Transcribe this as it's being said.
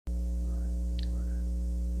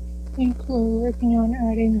think we're working on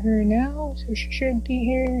adding her now, so she should be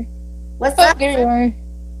here. What's Oh, up? there you are.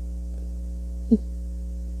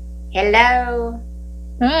 Hello.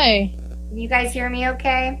 Hi. Can you guys hear me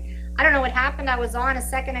okay? I don't know what happened. I was on a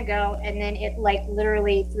second ago, and then it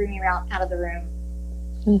literally threw me out of the room.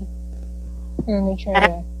 Let me try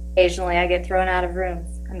that. Occasionally, I get thrown out of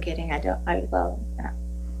rooms. I'm kidding.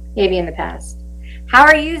 Maybe in the past. How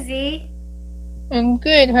are you, Z? I'm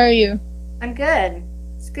good. How are you? I'm good.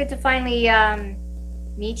 It's good to finally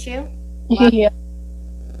meet you. Yeah.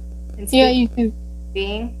 And Yeah, you too.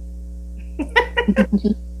 being.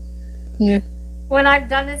 Yeah. When I've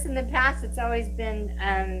done this in the past, it's always been,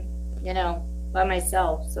 by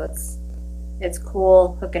myself. So it's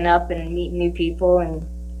cool hooking up and meeting new people. And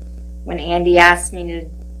when Andy asked me to,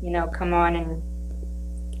 come on and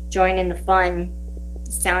join in the fun,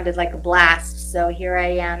 it sounded like a blast. So here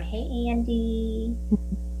I am. Hey, Andy.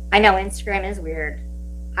 I know Instagram is weird.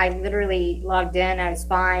 I literally logged in, I was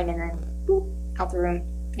fine, and then boop, out the room.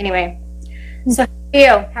 Anyway, so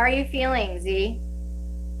how are you feeling, Z?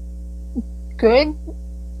 Good.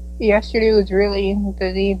 Yesterday was really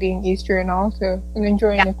busy being Easter and all, so I'm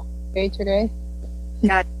enjoying the day today.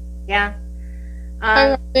 God, yeah.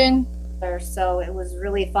 Hi, Robin. So it was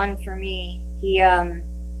really fun for me. He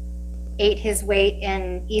ate his weight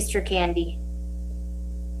in Easter candy.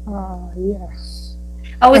 Oh, yes.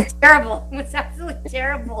 Oh, it was terrible. It was absolutely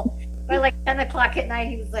terrible. By like 10 o'clock at night,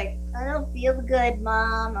 he was like, I don't feel good,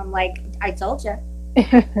 Mom. I'm like, I told you.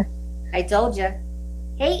 I told you.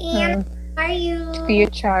 Hey, Ann, how are you? Be a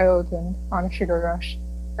child and on a sugar rush.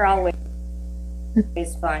 They're always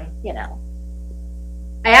fun,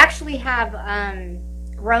 I actually have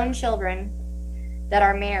grown children that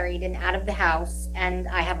are married and out of the house, and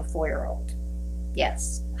I have a 4-year-old.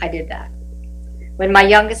 Yes, I did that. When my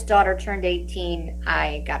youngest daughter turned 18,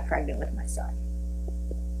 I got pregnant with my son.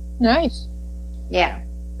 Nice. Yeah.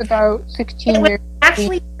 About 16 years.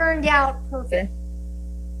 Actually turned out perfect.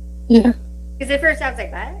 Yeah. Because at first I was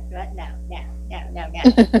like, what? No.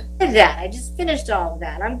 Did that. I just finished all of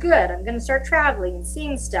that. I'm good. I'm going to start traveling and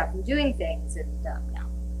seeing stuff and doing things. And no.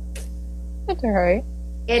 That's alright.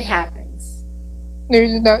 It happens.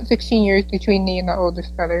 There's about 16 years between me and the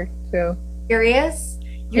oldest brother, so. Serious?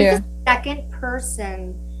 You're the second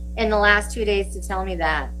person in the last 2 days to tell me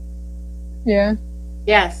that. Yeah.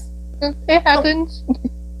 Yes. It happens.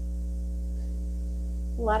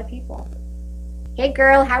 A lot of people. Hey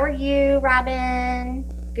girl, how are you, Robin?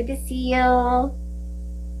 Good to see you.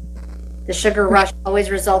 The sugar rush always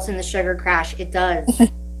results in the sugar crash. It does.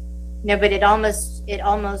 No, but it almost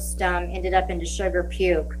ended up into sugar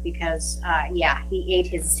puke because he ate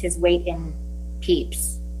his weight in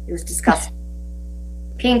Peeps. It was disgusting.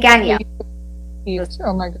 Pink and yellow. Yes.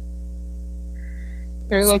 Oh my god.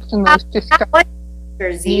 They're like the most disgusting.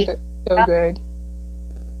 So good.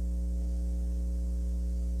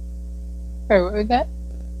 Sorry, what was that?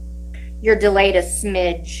 You're delayed a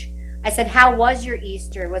smidge. I said, how was your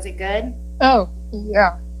Easter? Was it good? Oh,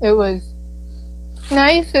 yeah. It was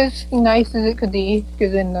nice as it could be,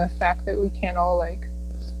 given the fact that we can't all,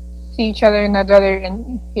 see each other. And my brother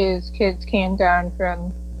and his kids came down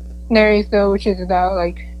from Marysville, which is about,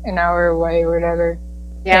 an hour away or whatever.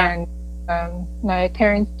 Yeah. And my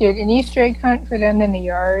parents did an Easter egg hunt for them in the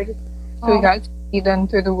yard. So we got to see them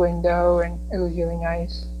through the window, and it was really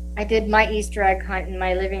nice. I did my Easter egg hunt in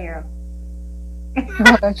my living room.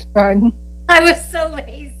 Oh, that's fun. I was so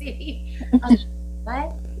lazy.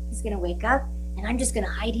 What? He's going to wake up, and I'm just going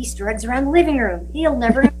to hide Easter eggs around the living room. He'll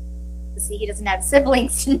never know. See, he doesn't have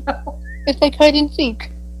siblings to know. It's like hide and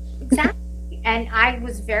seek. Exactly. And I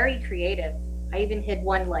was very creative. I even hid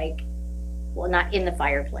one, not in the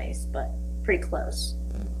fireplace, but pretty close.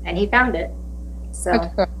 And he found it. So,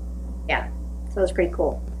 yeah. So it was pretty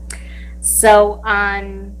cool. So,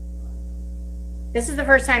 this is the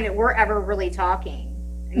first time that we're ever really talking.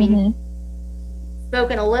 I mean,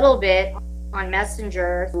 spoken a little bit on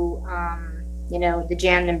Messenger through, the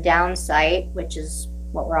Jam Them Down site, which is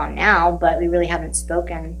what we're on now, but we really haven't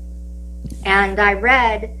spoken. And I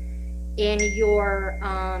read in your,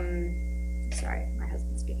 sorry, my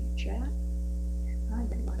husband's getting a chat. I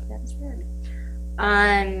didn't like that instead.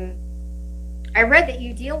 I read that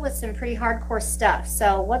you deal with some pretty hardcore stuff.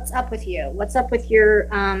 So what's up with you? What's up with your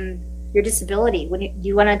disability? Do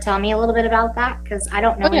you want to tell me a little bit about that? Because I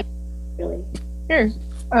don't know really. Sure.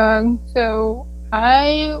 So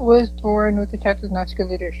I was born with a Texas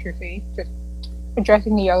muscular dystrophy, just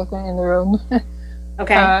addressing the elephant in the room.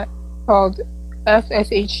 Okay. Called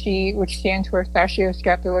FSHD, which stands for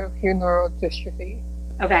facioscapulohumeral dystrophy.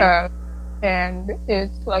 Okay. and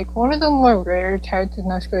it's like one of the more rare types of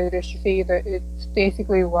muscular dystrophy. That it's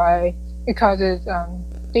basically why it causes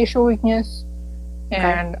facial weakness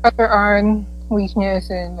and upper arm weakness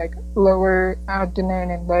and like lower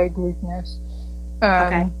abdomen and leg weakness.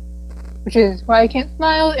 Which is why I can't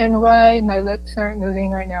smile and why my lips aren't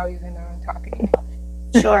moving right now, even though I'm talking.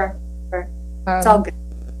 Sure. It's all good.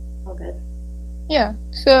 All good. Yeah.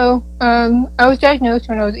 So I was diagnosed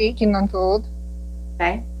when I was 18 months old.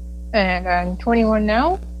 Okay. And I'm 21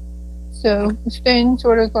 now. So it's been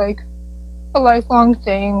sort of like a lifelong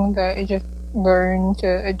thing that I just learn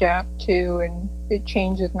to adapt to, and it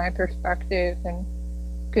changes my perspective and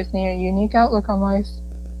gives me a unique outlook on life.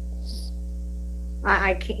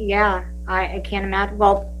 I can't imagine.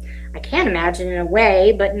 Well, I can imagine in a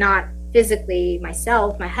way, but not physically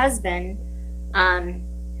myself. My husband,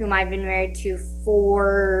 whom I've been married to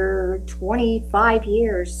for 25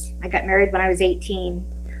 years. I got married when I was 18.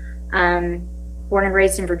 Born and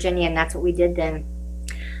raised in Virginia, and that's what we did then.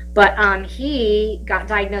 But he got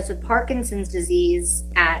diagnosed with Parkinson's disease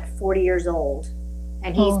at 40 years old,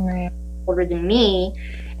 and he's older than me,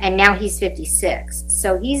 and now he's 56.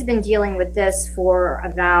 So he's been dealing with this for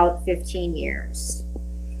about 15 years.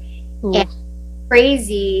 And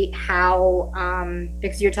crazy how,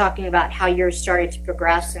 because you're talking about how you're starting to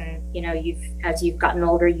progress, and you know, as you've gotten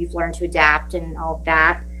older, you've learned to adapt and all of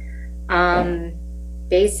that.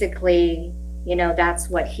 Basically, you know, that's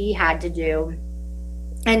what he had to do.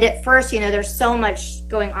 And at first, you know, there's so much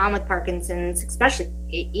going on with Parkinson's, especially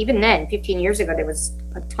even then, 15 years ago, there was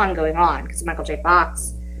a ton going on because of Michael J.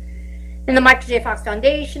 Fox and the Michael J. Fox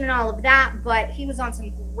Foundation and all of that. But he was on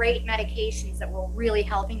some great medications that were really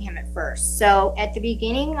helping him at first. So at the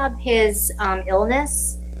beginning of his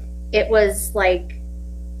illness, it was like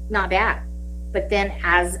not bad. But then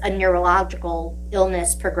as a neurological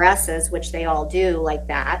illness progresses, which they all do like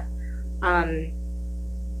that,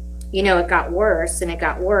 you know, it got worse and it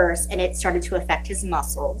got worse, and it started to affect his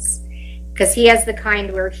muscles, because he has the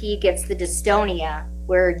kind where he gets the dystonia,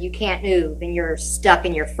 where you can't move and you're stuck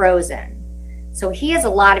and you're frozen. So he has a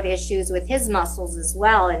lot of issues with his muscles as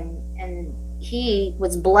well, and he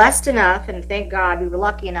was blessed enough, and thank God we were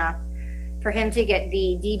lucky enough for him to get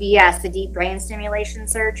the DBS, the deep brain stimulation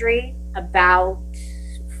surgery, about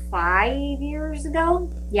 5 years ago.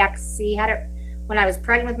 Yeah, 'cause he had it when I was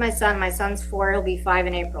pregnant with my son. My son's 4, he'll be 5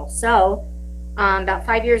 in April. So about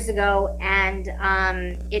 5 years ago, and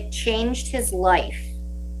it changed his life.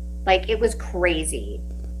 Like, it was crazy.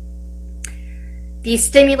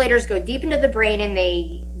 These stimulators go deep into the brain, and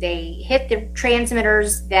they hit the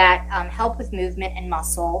transmitters that help with movement and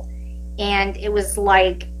muscle. And it was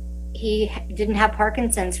like he didn't have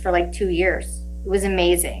Parkinson's for like 2 years. It was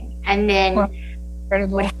amazing. And then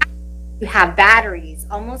what happens, you have batteries,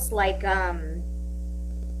 almost like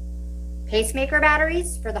pacemaker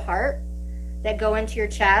batteries for the heart, that go into your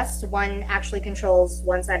chest. One actually controls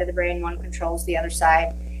one side of the brain, one controls the other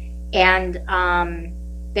side. And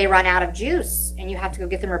they run out of juice, and you have to go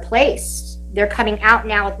get them replaced. They're coming out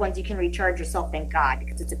now with ones you can recharge yourself, thank God,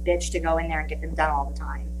 because it's a bitch to go in there and get them done all the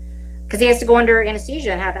time. Because he has to go under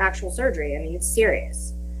anesthesia and have actual surgery. I mean, it's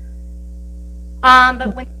serious.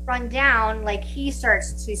 But when you run down, like, he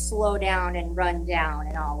starts to slow down and run down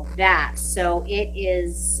and all of that. So it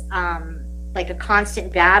is like a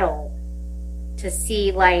constant battle to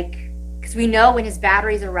see, like, because we know when his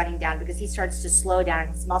batteries are running down, because he starts to slow down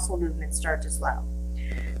and his muscle movements start to slow.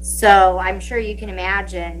 So I'm sure you can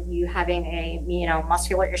imagine you having a, you know,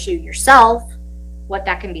 muscular issue yourself, what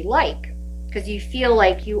that can be like. Because you feel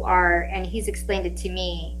like you are, and he's explained it to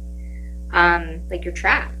me, like you're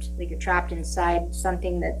trapped inside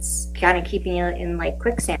something that's kind of keeping you in like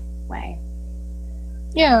quicksand way.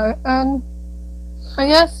 Yeah, I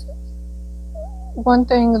guess one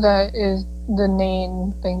thing that is the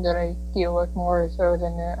main thing that I deal with more so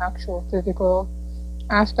than the actual physical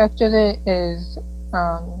aspect of it is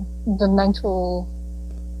the mental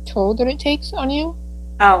toll that it takes on you.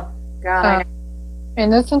 Oh, God.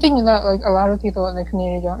 And that's something that, like, a lot of people in the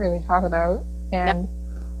community don't really talk about. And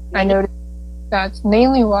I noticed that's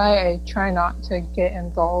mainly why I try not to get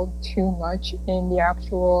involved too much in the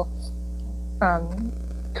actual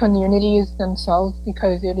communities themselves,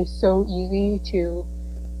 because it is so easy to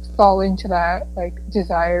fall into that, like,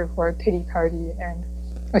 desire for a pity party. And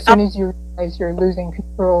as soon as you realize you're losing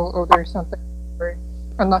control over something, or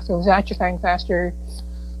unless it was atrophying faster,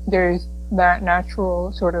 there's that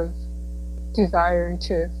natural sort of desire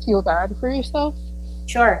to feel bad for yourself.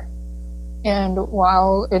 Sure. And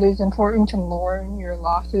while it is important to mourn your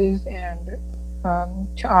losses and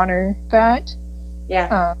to honor that,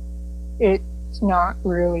 yeah, it's not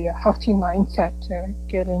really a healthy mindset to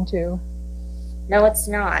get into. No, it's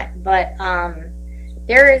not. But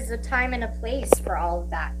there is a time and a place for all of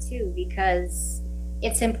that too, because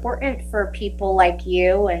it's important for people like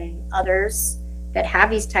you and others that have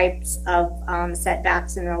these types of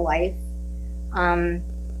setbacks in their life um,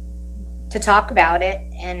 to talk about it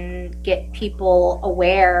and get people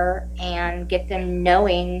aware and get them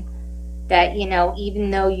knowing that, even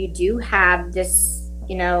though you do have this,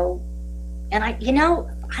 and I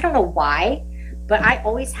don't know why, but I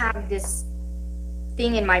always have this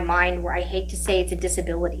thing in my mind where I hate to say it's a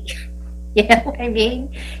disability. You know what I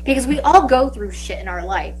mean? Because we all go through shit in our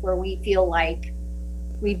life where we feel like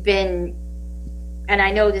we've been, and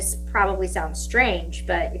I know this probably sounds strange,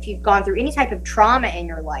 but if you've gone through any type of trauma in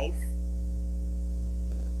your life,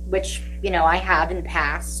 which, I have in the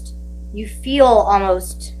past, you feel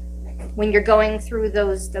almost, when you're going through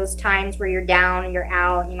those times where you're down and you're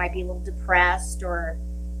out and you might be a little depressed or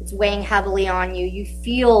it's weighing heavily on you, you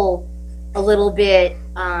feel a little bit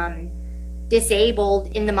disabled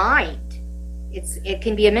in the mind. It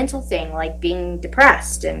can be a mental thing, like being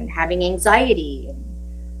depressed and having anxiety.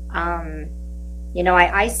 I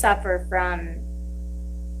suffer from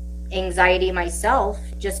anxiety myself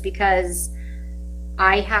just because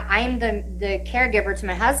I am the caregiver to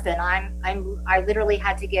my husband. I literally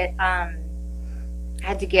had to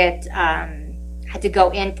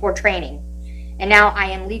go in for training. And now I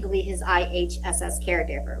am legally his IHSS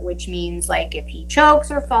caregiver, which means like if he chokes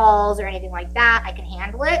or falls or anything like that, I can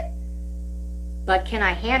handle it. But can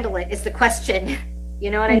I handle it is the question. You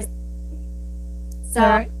know what I'm saying?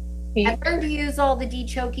 So I've learned to use all the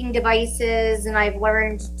de-choking devices, and I've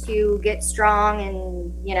learned to get strong and,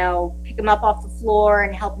 pick him up off the floor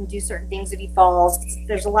and help him do certain things if he falls.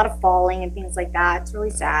 There's a lot of falling and things like that. It's really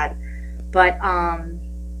sad. But,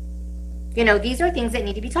 these are things that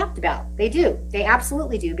need to be talked about. They do. They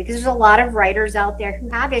absolutely do. Because there's a lot of writers out there who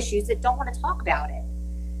have issues that don't want to talk about it.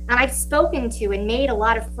 And I've spoken to and made a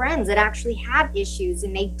lot of friends that actually have issues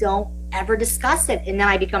and they don't ever discuss it. And then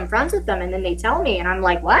I become friends with them and then they tell me and I'm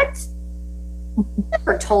like, what? You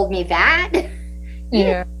never told me that. You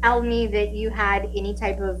didn't tell me that you had any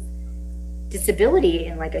type of disability.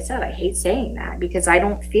 And like I said, I hate saying that because I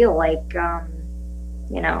don't feel like,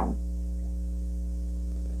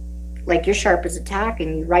 like you're sharp as a tack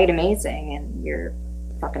and you write amazing and you're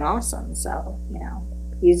fucking awesome. So,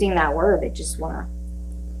 using that word, I just want to.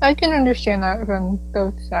 I can understand that from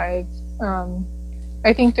both sides.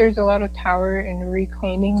 I think there's a lot of power in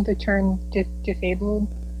reclaiming the term disabled.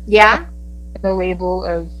 Yeah. The label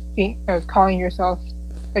of calling yourself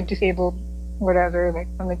a disabled whatever, like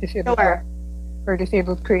I'm a disabled or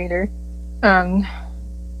disabled creator.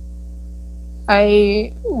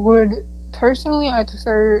 I would personally, I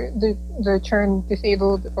prefer the term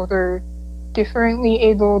disabled over differently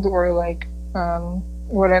abled or like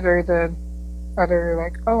whatever the other,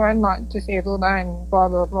 like, oh, I'm not disabled, I'm blah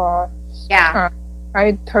blah blah. Yeah.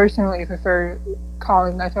 I personally prefer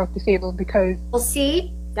calling myself disabled because well,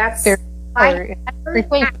 see, that's I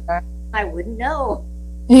wouldn't know.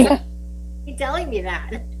 Yeah. You're telling me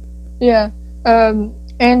that. Yeah.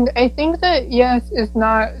 And I think that yes, it's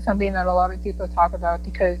not something that a lot of people talk about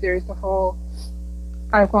because there's the whole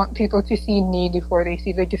I want people to see me before they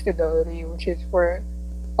see the disability, which is for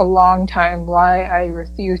a long time why I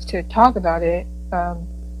refused to talk about it.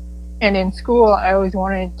 And in school, I always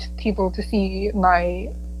wanted people to see my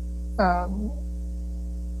mind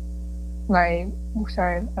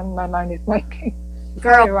is blanking.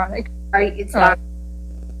 Girl, ironic. It's not.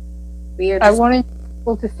 I wanted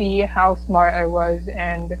people to see how smart I was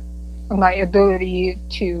and my ability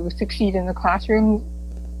to succeed in the classroom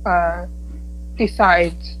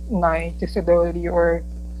besides my disability or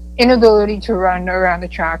inability to run around the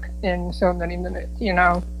track in so many minutes,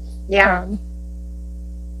 Yeah.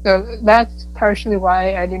 So that's partially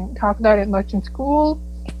why I didn't talk about it much in school.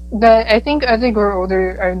 But I think as I grow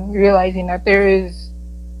older, I'm realizing that there is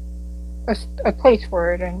a place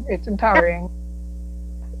for it and it's empowering.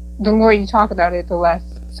 The more you talk about it, the less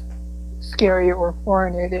scary or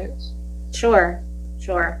foreign it is. Sure.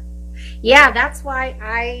 Yeah, that's why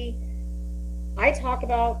I talk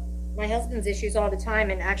about my husband's issues all the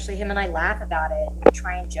time, and actually him and I laugh about it and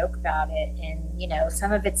try and joke about it, and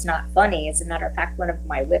some of it's not funny. As a matter of fact, one of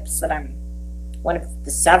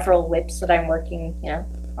the several whips that I'm working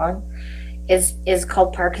on is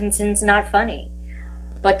called Parkinson's Not Funny,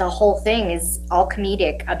 but the whole thing is all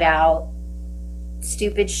comedic about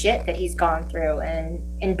stupid shit that he's gone through and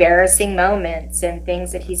embarrassing moments and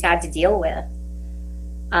things that he's had to deal with,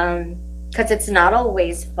 because it's not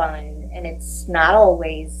always fun and it's not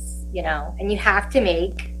always and you have to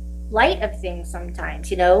make light of things sometimes.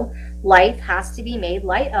 Life has to be made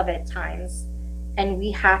light of at times. and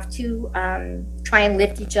we have to try and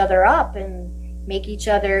lift each other up and make each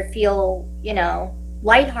other feel,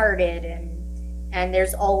 lighthearted, and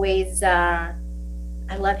there's always I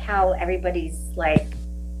love how everybody's like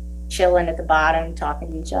chilling at the bottom,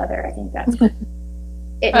 talking to each other. I think that's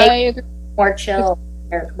it makes it more chill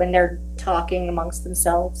when they're talking amongst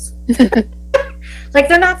themselves. Like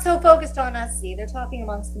they're not so focused on us. See, they're talking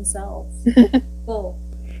amongst themselves. Cool.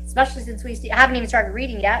 Especially since we haven't even started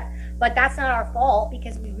reading yet, but that's not our fault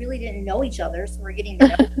because we really didn't know each other, so we're getting to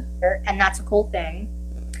know each other, and that's a cool thing.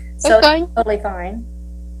 So That's fine. it's totally fine.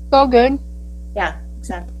 It's all good. Yeah,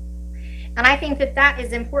 exactly. And I think that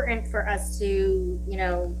is important for us to,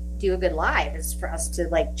 do a good live, is for us to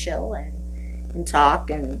like chill and talk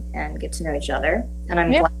and get to know each other. And I'm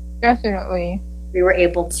glad Definitely. we were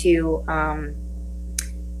able to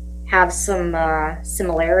have some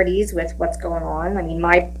similarities with what's going on. I mean,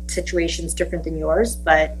 my situation's different than yours,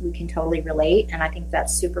 but we can totally relate, and I think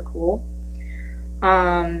that's super cool.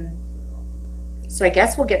 So I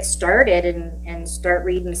guess we'll get started and start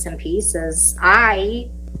reading some pieces.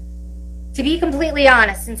 To be completely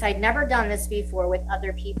honest, since I'd never done this before with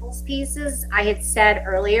other people's pieces, I had said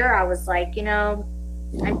earlier, I was like, I'm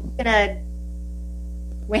gonna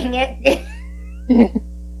wing it.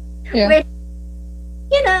 Yeah. Which,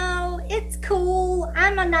 it's cool.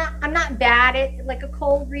 I'm not bad at like a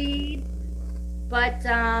cold read, but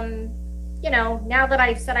now that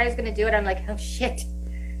I've said I was gonna do it, I'm like, oh shit,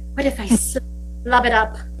 what if I love it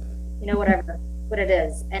up? Whatever what it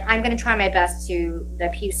is. And I'm gonna try my best to the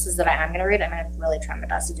pieces that I am gonna read. I'm gonna really try my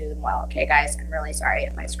best to do them well. Okay, guys, I'm really sorry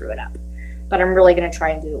if I screw it up, but I'm really gonna try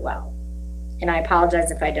and do it well. And I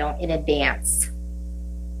apologize if I don't in advance.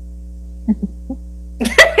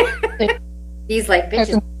 These like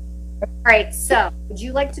bitches. All right, so would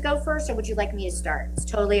you like to go first, or would you like me to start? It's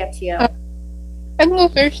totally up to you. I can go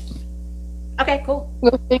first. Okay, cool.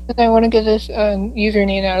 Because I want to get this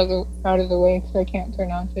username out of the way because I can't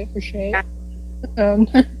pronounce it for shit.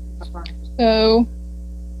 So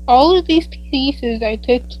all of these pieces I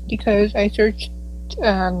picked because I searched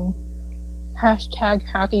hashtag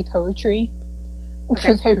happy poetry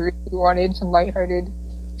because I really wanted some lighthearted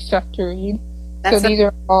stuff to read. These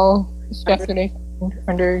are all stuff that I found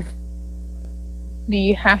under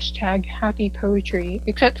the hashtag happy poetry,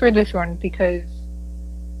 except for this one because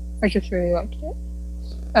I just really liked it.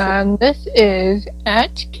 This is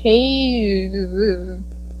at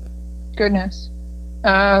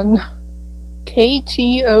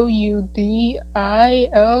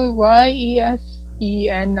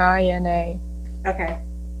Okay.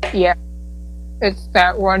 Yeah. It's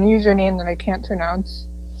that one username that I can't pronounce.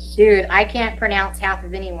 Dude, I can't pronounce half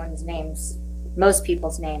of anyone's names. Most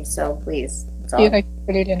people's names, so please. See if I can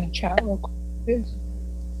put it in the chat real quick.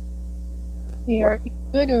 We are a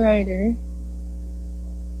good writer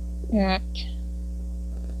at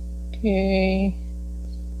KT.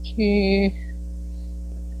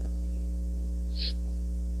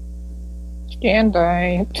 Stand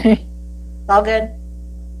by. All good.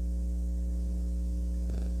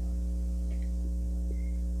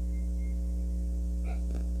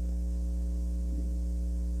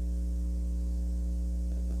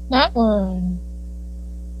 That one.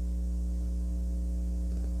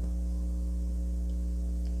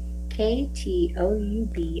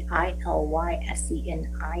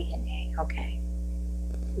 KTOUBILYSENINA. Okay.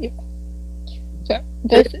 Yeah. So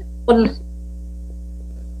this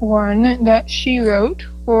one that she wrote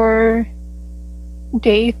for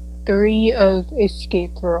day 3 of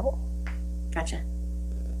Escape Roll. Gotcha.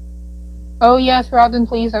 Oh yes, Robin,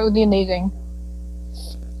 please. That would be amazing.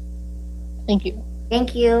 Thank you.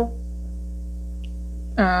 Thank you.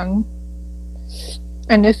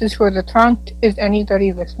 And this is for the prompt, is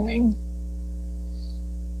anybody listening?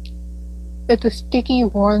 It's a sticky,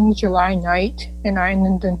 warm July night, and I'm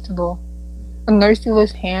invincible. A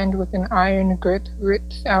merciless hand with an iron grip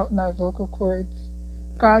rips out my vocal cords.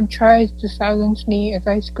 God tries to silence me as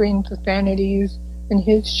I scream profanities in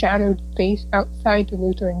his shadowed face outside the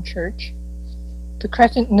Lutheran church. The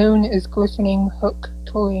crescent moon is glistening, hook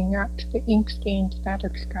toying at the ink-stained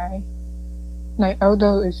static sky. My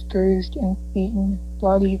elbow is bruised and beaten,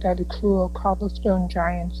 bloody by the cruel cobblestone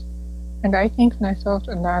giants, and I think myself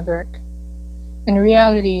a maverick. In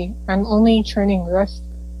reality, I'm only churning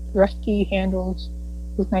rusty handles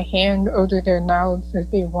with my hand over their mouths as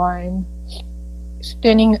they whine,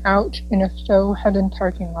 spinning out in a heaven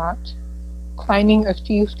parking lot, climbing a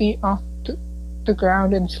few feet off the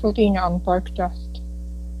ground and slipping on bark dust.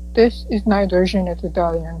 This is my version of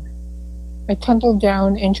rebellion. I tumble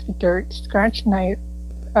down into the dirt, scratch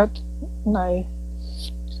out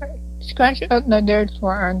my bare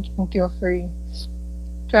forearms and feel free.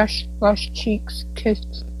 flushed cheeks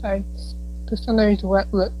kissed by the sun's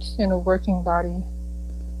wet lips in a working body.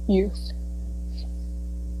 Youth.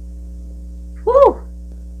 Whew!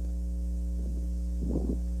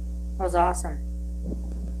 That was awesome.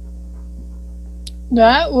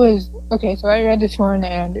 That was okay. So I read this one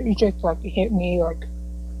and it just like hit me like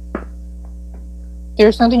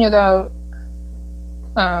there's something about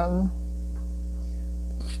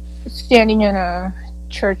standing in a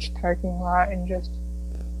church parking lot and just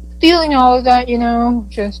feeling all of that,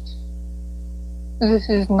 just this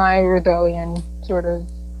is my rebellion, sort of.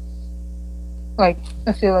 Like,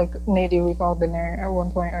 I feel like maybe we've all been there at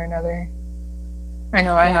one point or another. I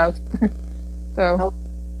know I have. So.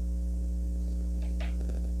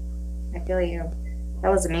 I feel you. That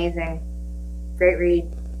was amazing. Great read.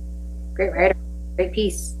 Great writer. Great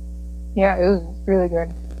piece. Yeah, it was really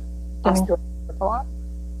good. Awesome. Enjoyed it a lot.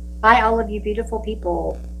 Hi, all of you beautiful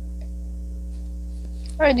people.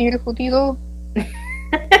 Hi, beautiful people.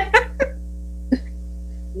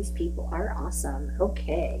 These people are awesome.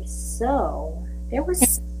 Okay, so there was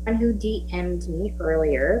someone who DM'd me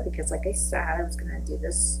earlier because, like I said, I was going to do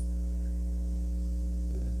this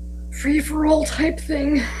free-for-all type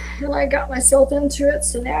thing, and I got myself into it,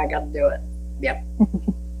 so now I got to do it. Yep.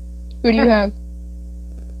 Who do you have?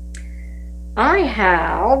 I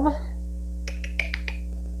have...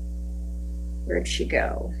 Where'd she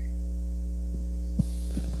go?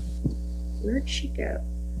 Where'd she go?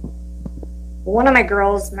 One of my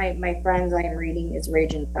girls, my friends I am reading is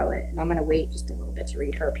Raging Poet, and I'm going to wait just a little bit to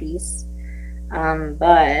read her piece.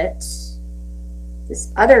 But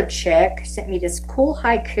this other chick sent me this cool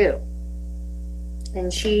haiku,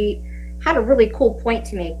 and she had a really cool point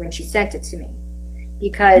to make when she sent it to me,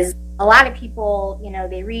 because a lot of people,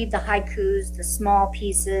 they read the haikus, the small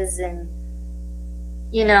pieces, and,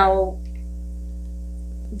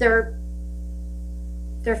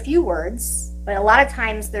 they're few words, but a lot of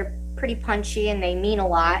times they're pretty punchy and they mean a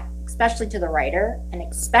lot, especially to the writer and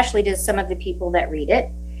especially to some of the people that read it.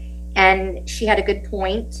 And she had a good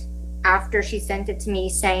point after she sent it to me,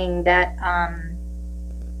 saying that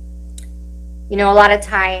a lot of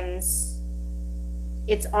times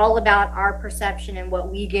it's all about our perception and what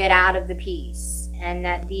we get out of the piece, and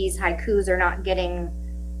that these haikus are not getting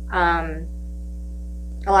a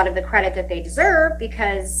lot of the credit that they deserve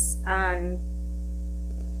because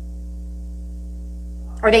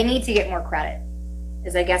or they need to get more credit,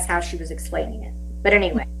 is I guess how she was explaining it. But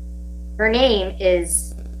anyway, her name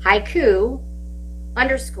is Haiku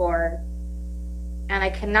 _ and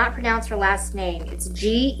I cannot pronounce her last name. It's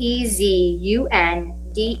GEZUNDHEIT.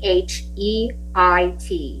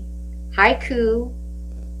 Haiku Haiku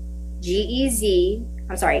 _ GEZUNDHEIT.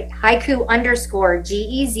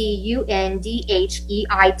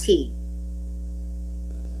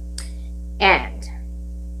 And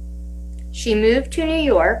she moved to New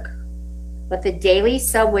York, but the daily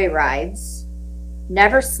subway rides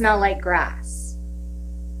never smell like grass.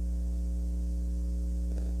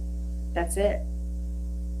 That's it.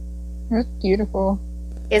 That's beautiful.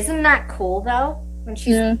 Isn't that cool, though? When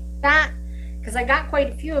she said that, because I got quite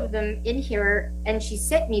a few of them in here, and she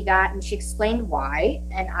sent me that, and she explained why,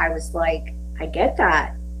 and I was like, I get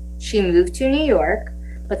that. She moved to New York,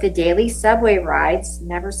 but the daily subway rides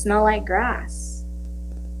never smell like grass.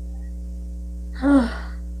 I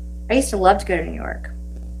used to love to go to New York.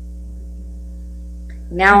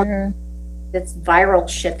 Now, this viral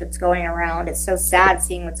shit that's going around, it's so sad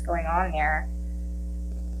seeing what's going on there.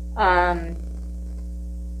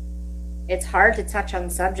 It's hard to touch on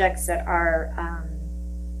subjects that are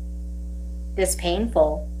this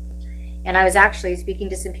painful. And I was actually speaking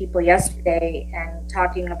to some people yesterday and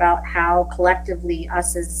talking about how collectively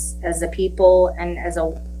us as a people and as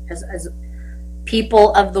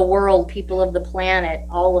people of the world, people of the planet,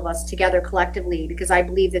 all of us together collectively, because I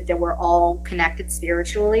believe that we're all connected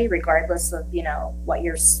spiritually, regardless of, what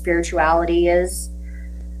your spirituality is.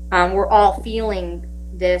 We're all feeling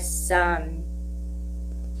this,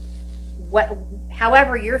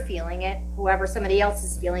 however you're feeling it, whoever somebody else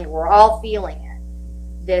is feeling it, we're all feeling it.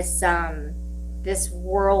 This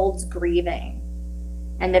world's grieving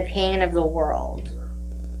and the pain of the world.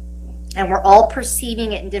 And we're all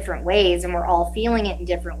perceiving it in different ways, and we're all feeling it in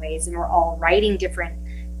different ways, and we're all writing different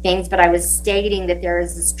things. But I was stating that there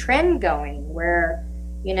is this trend going where,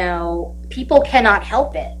 people cannot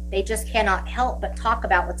help it. They just cannot help but talk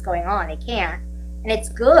about what's going on. They can't. And it's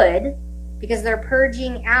good because they're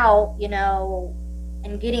purging out,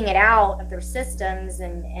 and getting it out of their systems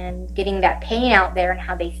and getting that pain out there and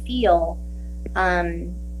how they feel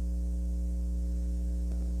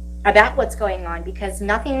about what's going on, because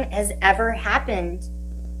nothing has ever happened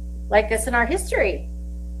like this in our history.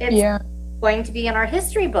 It's Yeah. going to be in our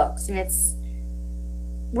history books, and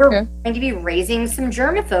we're Yeah. going to be raising some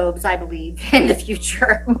germaphobes, I believe, in the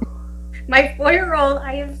future. My 4-year-old,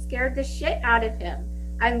 I have scared the shit out of him.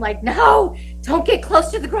 I'm like, no, don't get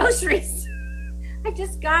close to the groceries. I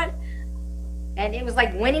just got, and it was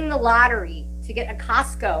like winning the lottery to get a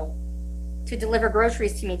Costco to deliver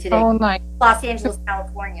groceries to me today. Oh my. Los Angeles,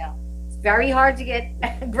 California. It's very hard to get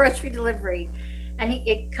a grocery delivery. And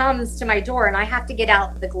it comes to my door, and I have to get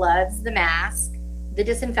out the gloves, the mask, the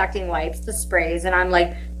disinfecting wipes, the sprays, and I'm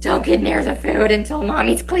like, don't get near the food until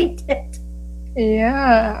mommy's cleaned it.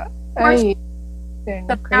 Yeah. So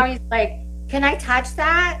now he's like, can I touch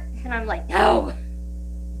that? And I'm like, no.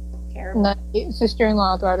 Terrible. My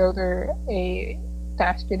sister-in-law brought over a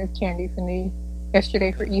basket of candy for me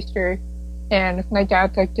yesterday for Easter, and my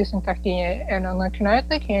dad's like disinfecting it, and I'm like, can I have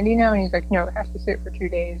the candy now? And he's like, no, it has to sit for 2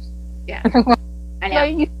 days. Yeah. I know.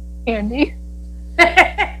 You candy.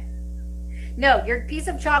 No, your piece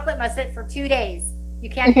of chocolate must sit for 2 days. You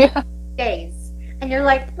can't eat 2 days. And you're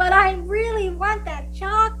like, but I really want that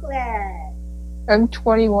chocolate. I'm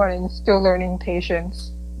 21 and still learning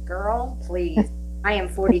patience. Girl, please. I am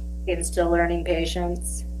 40 and still learning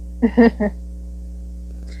patience. I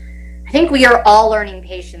think we are all learning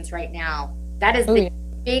patience right now. That is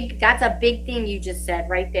that's a big thing you just said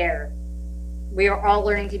right there. We are all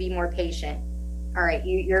learning to be more patient. All right,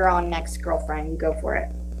 you're on next, girlfriend. You go for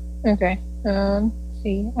it. Okay.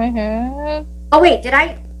 See, I have. Oh wait, did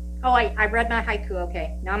I? Oh, I read my haiku.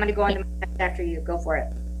 Okay, now I'm gonna go on to my next after you. Go for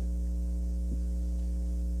it.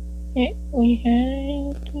 We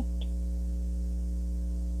have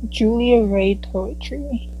Julia Ray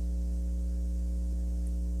poetry.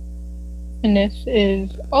 And this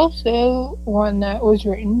is also one that was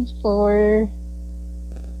written for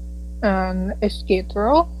Escape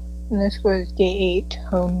Girl. And this was Day 8,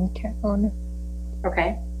 Hometown.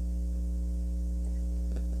 Okay.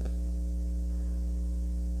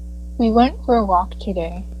 We went for a walk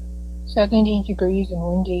today. 70 degrees and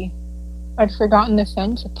windy. I'd forgotten the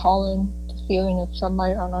sense of pollen, the feeling of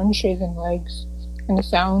sunlight on unshaven legs, and the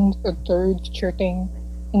sound of birds chirping,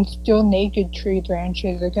 and still naked tree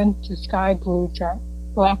branches against a sky blue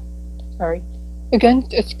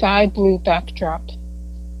backdrop.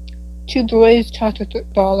 2 boys toss a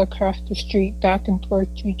football across the street back and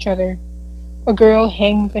forth to each other. A girl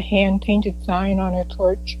hangs a hand-painted sign on her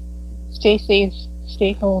porch. Stay safe,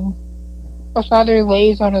 stay home. A father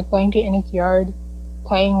lays on a blanket in his yard,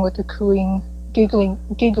 playing with a cooing,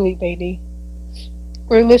 giggly baby.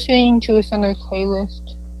 We're listening to a summer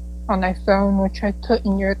playlist on my phone, which I put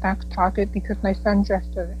in your back pocket because my son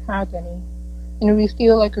just doesn't have any. And we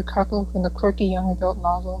feel like a couple from the quirky young adult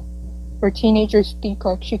novel, where teenagers speak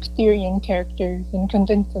like Shakespearean characters and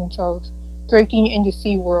convince themselves breaking into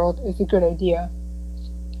SeaWorld is a good idea.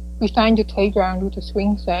 We find a playground with a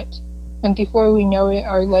swing set, and before we know it,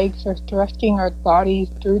 our legs are thrusting our bodies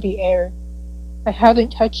through the air. I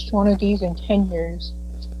haven't touched one of these in 10 years.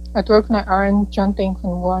 I broke my arm jumping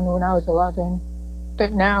from one when I was 11,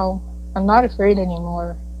 but now I'm not afraid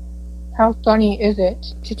anymore. How funny is it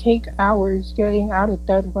to take hours getting out of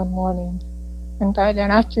bed one morning, and by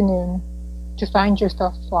that afternoon, to find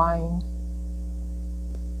yourself flying?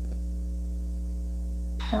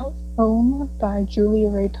 House Home by Julia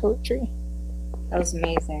Ray Poetry. That was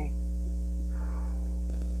amazing.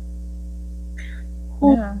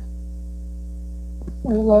 Yeah.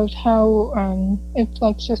 I loved how it's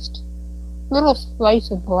like just a little slice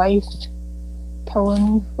of life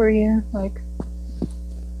poem for you, like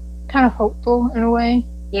kind of hopeful in a way.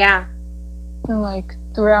 Yeah. And like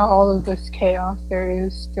throughout all of this chaos, there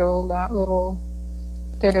is still that little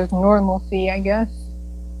bit of normalcy, I guess.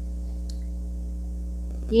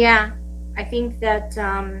 Yeah, I think that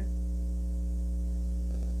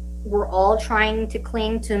we're all trying to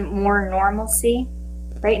cling to more normalcy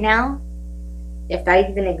right now. If that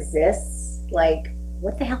even exists, like,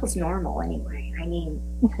 what the hell is normal anyway? I mean,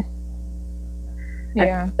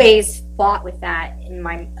 Yeah. I've always fought with that in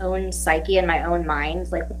my own psyche and my own mind.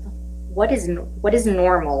 Like, what is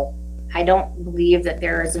normal? I don't believe that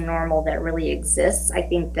there is a normal that really exists. I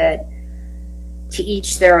think that to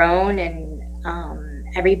each their own, and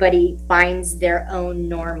everybody finds their own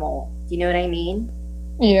normal. Do you know what I mean?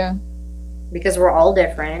 Yeah. Because we're all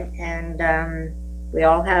different, and we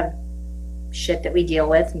all have shit that we deal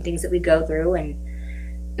with and things that we go through, and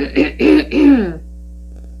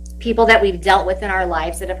people that we've dealt with in our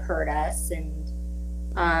lives that have hurt us, and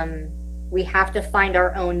we have to find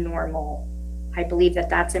our own normal. I believe that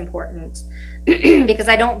that's important because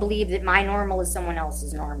I don't believe that my normal is someone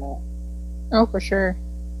else's normal. Oh, for sure.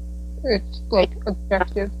 It's like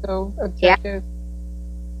objective, so objective.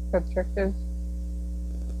 subjective.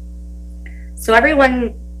 So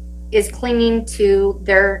everyone is clinging to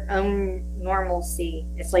their own normalcy.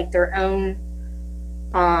 It's like their own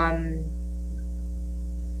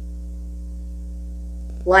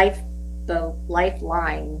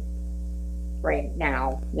lifeline right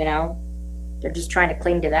now, you know? They're just trying to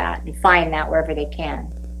cling to that and find that wherever they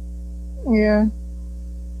can. Yeah.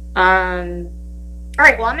 All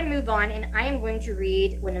right, well, I'm going to move on, and I am going to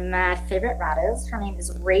read one of my favorite writers. Her name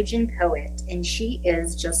is Raging Poet, and she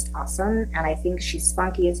is just awesome, and I think she's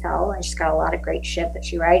funky as hell, and she's got a lot of great shit that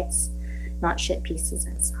she writes. Not shit pieces,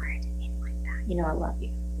 I'm sorry, I didn't mean it like that. You know I love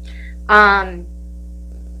you.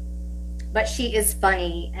 But she is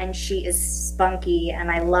funny, and she is spunky, and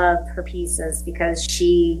I love her pieces because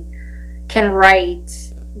she can write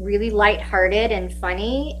really lighthearted and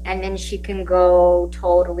funny, and then she can go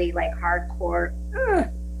totally like hardcore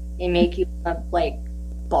and make you like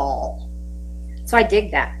bawl. So I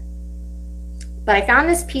dig that. But I found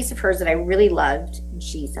this piece of hers that I really loved, and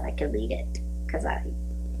she said I could read it because I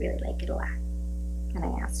really like it a lot. And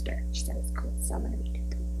I asked her. She said it's cool, so I'm going to read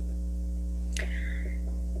it.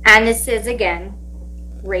 And this is, again,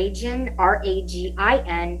 Ragin,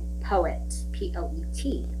 R-A-G-I-N, Poet,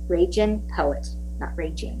 P-O-E-T. Ragin Poet, not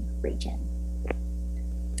raging, Ragin.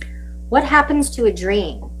 What happens to a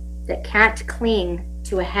dream that can't cling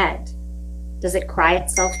to a head? Does it cry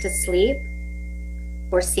itself to sleep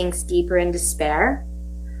or sinks deeper in despair?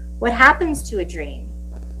 What happens to a dream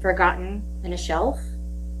forgotten in a shelf?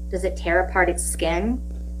 Does it tear apart its skin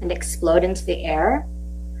and explode into the air?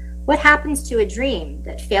 What happens to a dream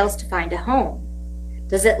that fails to find a home?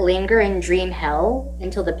 Does it linger in dream hell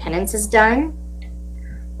until the penance is done?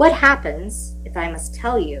 What happens, if I must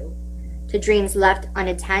tell you, to dreams left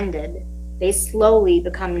unattended? They slowly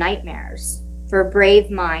become nightmares for brave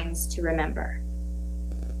minds to remember.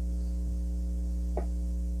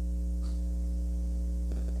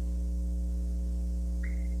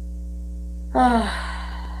 I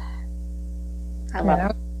love it.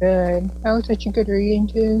 That was good. That was such a good reading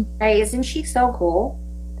too. Hey, isn't she so cool?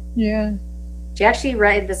 Yeah. She actually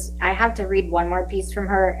read this. I have to read one more piece from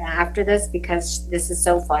her after this because this is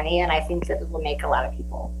so funny, and I think that it will make a lot of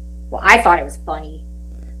people. Well, I thought it was funny,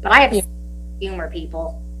 but I have humor,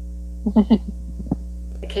 people.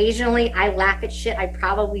 Occasionally, I laugh at shit I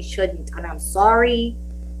probably shouldn't, and I'm sorry.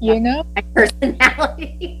 You know? My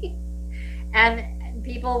personality. And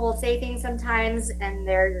people will say things sometimes, and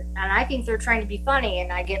I think they're trying to be funny,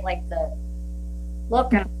 and I get like the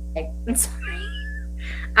look, and I'm like, I'm sorry.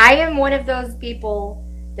 I am one of those people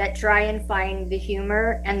that try and find the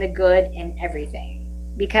humor and the good in everything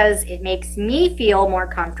because it makes me feel more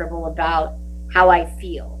comfortable about how I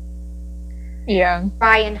feel. Yeah.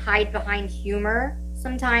 Try and hide behind humor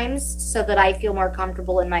sometimes so that I feel more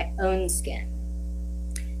comfortable in my own skin.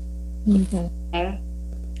 Mm-hmm. Okay?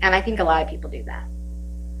 And I think a lot of people do that.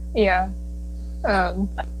 Yeah. I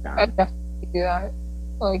definitely do that.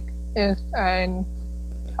 Like, if I'm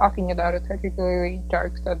talking about a particularly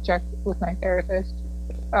dark subject with my therapist,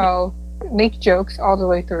 I'll make jokes all the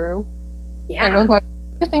way through. Yeah. And I'm like,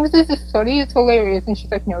 I think this is funny, it's hilarious. And she's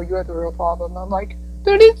like, no, you have the real problem. I'm like,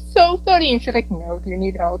 that is so funny. And she's like, no, do you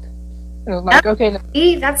need help? And I'm like, okay.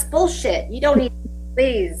 That's bullshit. You don't need,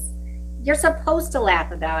 please. You're supposed to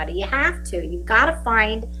laugh about it. You have to. You've got to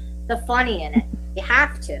find the funny in it. You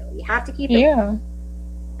have to. You have to keep it. Yeah.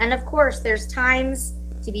 And of course, there's times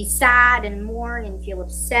to be sad and mourn and feel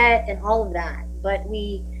upset and all of that. But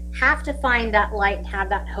we have to find that light and have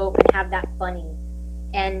that hope and have that funny.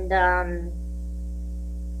 And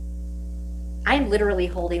I'm literally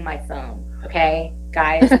holding my phone, okay,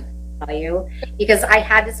 guys, I'll tell you, because I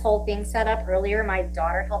had this whole thing set up earlier. My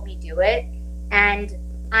daughter helped me do it, and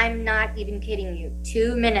I'm not even kidding you.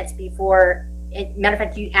 2 minutes before, matter of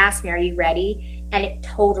fact, you asked me, are you ready? And it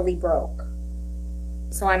totally broke.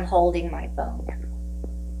 So I'm holding my phone.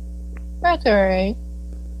 That's alright.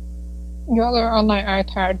 Y'all are on my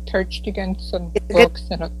iPad perched against some books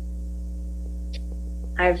and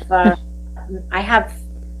I've got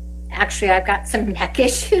some neck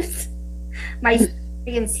issues. My C3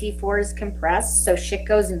 and C4 is compressed, so shit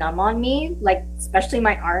goes numb on me, like especially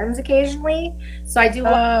my arms occasionally. So I do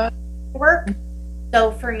work.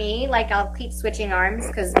 So for me, like I'll keep switching arms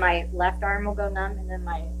because my left arm will go numb and then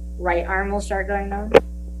my right arm will start going numb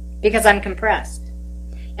because I'm compressed.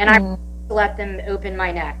 And I let them open my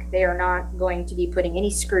neck. They are not going to be putting any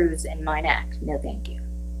screws in my neck. No, thank you.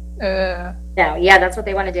 No, yeah, that's what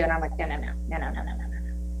they want to do, and I'm like, no.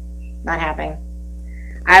 Not happening.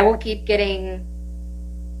 I will keep getting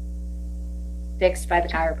fixed by the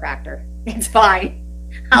chiropractor. It's fine.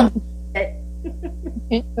 I'll it.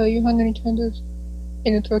 Can't tell you how many times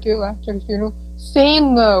inappropriate laughter at a funeral.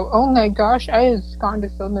 Same though. Oh my gosh, I have gone to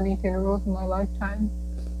so many funerals in my lifetime,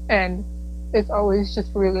 and it's always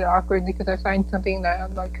just really awkward because I find something that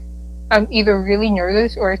I'm either really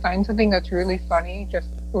nervous or I find something that's really funny just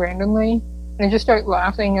randomly, and I just start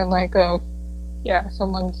laughing and like, oh, yeah,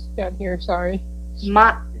 someone's dead here. Sorry.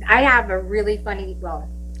 I have a really funny. Well,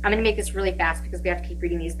 I'm going to make this really fast because we have to keep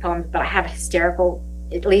reading these poems. But I have a hysterical.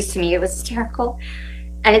 At least to me, it was hysterical.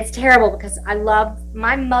 And it's terrible because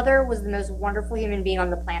my mother was the most wonderful human being on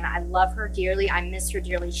the planet. I love her dearly. I miss her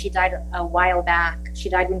dearly. She died a while back. She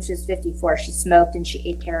died when she was 54. She smoked and she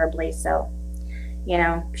ate terribly. So,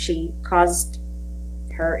 she caused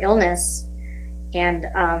her illness. And,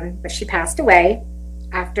 but she passed away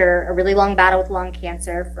after a really long battle with lung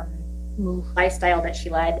cancer from lifestyle that she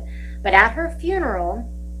led. But at her funeral,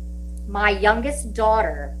 my youngest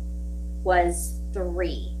daughter was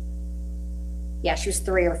 3. Yeah, she was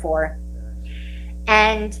 3 or 4.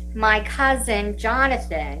 And my cousin,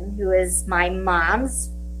 Jonathan, who is my mom's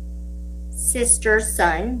sister's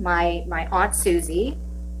son, my Aunt Susie,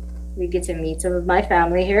 we get to meet some of my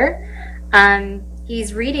family here.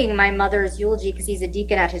 He's reading my mother's eulogy because he's a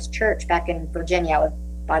deacon at his church back in Virginia.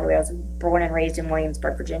 By the way, I was born and raised in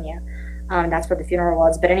Williamsburg, Virginia. That's where the funeral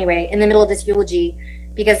was. But anyway, in the middle of this eulogy,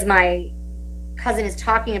 because my cousin is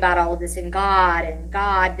talking about all of this and God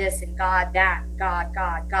this and God that, and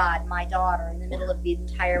God, my daughter, in the middle of the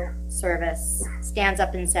entire service, stands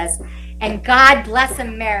up and says, "And God bless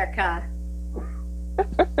America."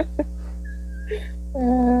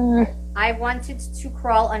 I wanted to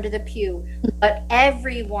crawl under the pew, but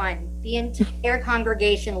everyone, the entire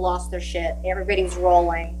congregation lost their shit. Everybody was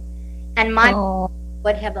rolling. And my mom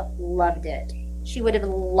would have loved it. She would have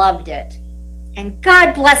loved it. And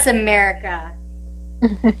God bless America.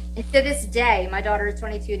 And to this day, my daughter is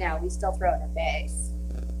 22 now. We still throw it in her face.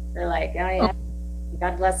 They're like, "Oh yeah,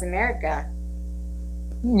 God bless America."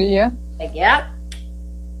 Yeah. Like, yep,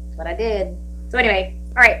 that's what I did. So anyway,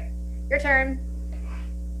 all right, your turn.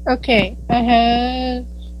 Okay, I have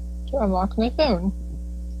to unlock my phone.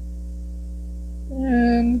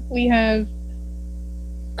 We have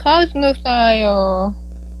Cosmophile.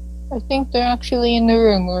 I think they're actually in the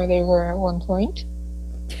room where they were at one point.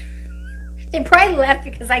 They probably left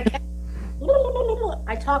because I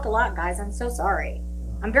talk a lot, guys. I'm so sorry.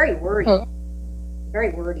 I'm very wordy. Oh. Very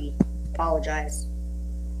wordy. Apologize.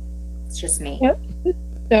 It's just me. Yep.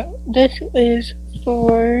 So this is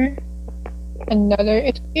for another.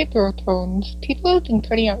 It's Cathedral Tones. People have been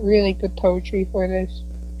putting out really good poetry for this.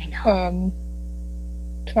 I know.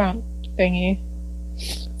 Trump thingy.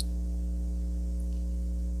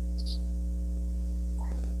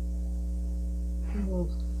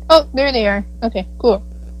 Oh, there they are. Okay, cool.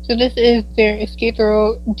 So this is their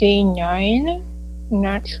Escator Day 9,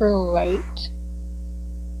 Natural Light.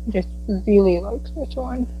 Just really like this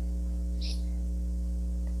one.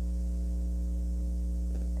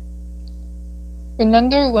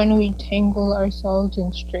 Remember when we tangled ourselves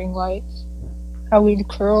in string lights? How we'd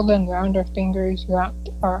curl them round our fingers, wrapped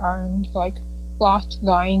our arms like lost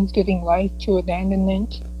vines giving life to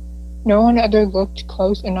abandonment. No one ever looked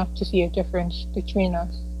close enough to see a difference between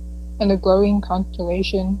us and the glowing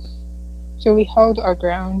constellations. So we held our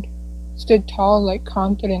ground, stood tall like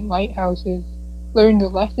confident lighthouses, learned the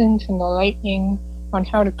lessons from the lightning on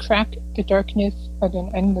how to crack the darkness of an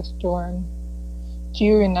endless storm. Do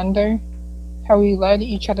you remember how we led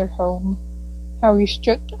each other home, how we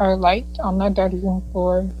stripped our lights on the bedroom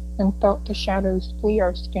floor and felt the shadows flee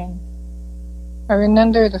our skin? I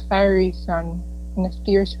remember the fiery sun and the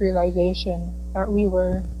fierce realization that we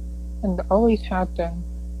were, and always had been,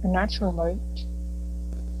 a natural light.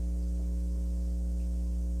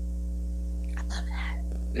 I love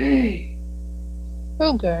that.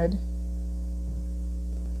 So good.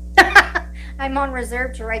 I'm on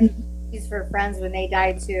reserve to write these for friends when they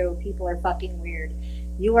die too. People are fucking weird.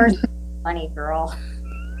 You are funny, girl.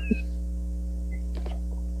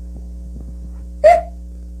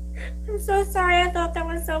 I'm so sorry. I thought that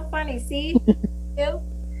was so funny. See? That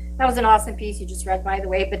was an awesome piece you just read, by the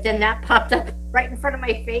way. But then that popped up right in front of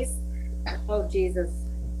my face. Oh, Jesus.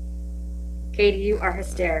 Katie, you are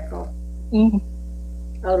hysterical. Mm-hmm.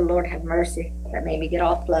 Oh, Lord, have mercy. That made me get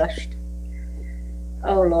all flushed.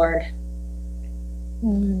 Oh, Lord.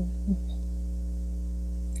 Mm-hmm.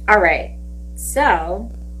 All right.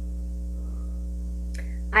 So,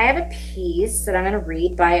 I have a piece that I'm going to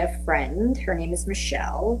read by a friend. Her name is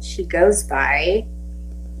Michelle. She goes by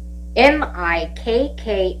Mikki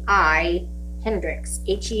Hendrix, Hendrix.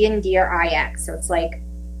 So it's like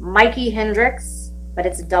Mikey Hendrix, but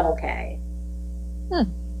it's a double K.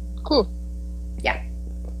 Cool. Yeah.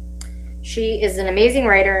 She is an amazing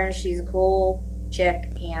writer, and she's a cool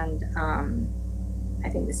chick, and I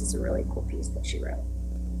think this is a really cool piece that she wrote.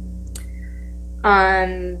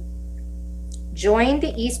 Join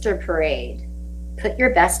the Easter parade. Put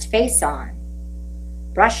your best face on.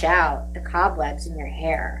 Brush out the cobwebs in your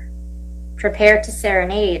hair. Prepare to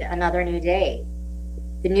serenade another new day.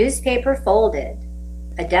 The newspaper folded,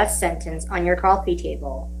 a death sentence on your coffee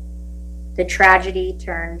table. The tragedy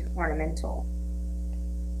turned ornamental.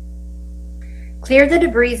 Clear the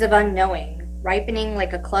debris of unknowing, ripening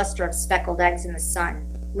like a cluster of speckled eggs in the sun.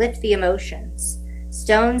 Lift the emotions,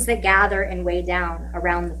 stones that gather and weigh down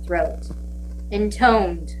around the throat.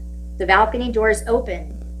 Entombed, the balcony doors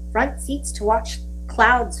open, front seats to watch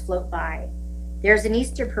clouds float by. There's an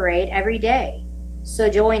Easter parade every day, so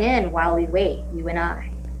join in while we wait, you and I,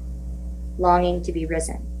 longing to be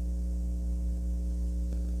risen.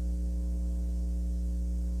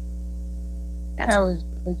 That was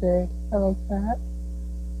good. I like that.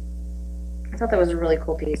 I thought that was a really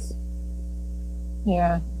cool piece.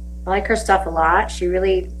 Yeah. I like her stuff a lot. She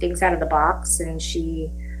really thinks out of the box, and she's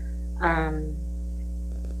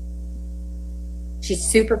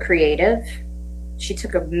super creative. She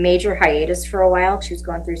took a major hiatus for a while. She was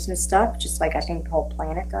going through some stuff, just like I think the whole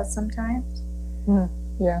planet does sometimes.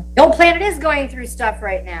 Yeah. The whole planet is going through stuff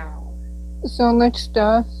right now. So much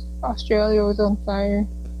stuff. Australia was on fire.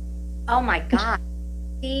 Oh my God.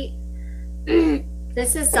 See,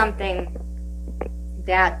 this is something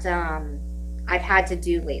that I've had to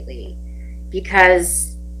do lately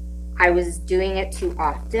because I was doing it too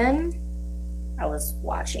often. I was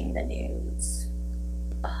watching the news.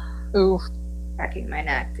 Oof. Cracking my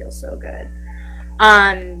neck feels so good.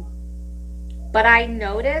 But I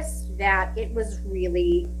noticed that it was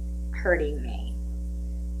really hurting me.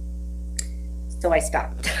 So I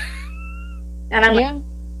stopped. And I'm like,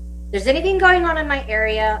 there's anything going on in my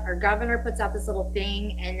area, our governor puts out this little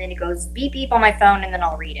thing, and then it goes beep beep on my phone, and then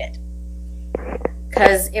I'll read it.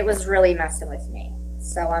 Because it was really messing with me.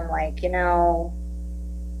 So I'm like,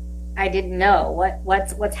 I didn't know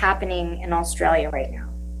what's happening in Australia right now.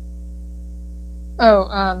 Oh,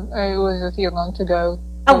 it was a few months ago.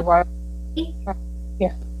 Oh,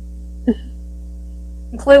 yeah.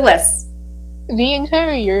 I'm clueless. The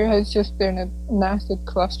entire year has just been a massive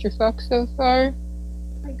clusterfuck so far.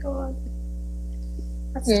 Oh my God.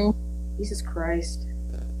 So, Jesus Christ.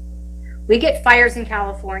 We get fires in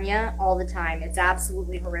California all the time. It's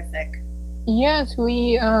absolutely horrific. yes,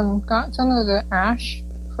 we got some of the ash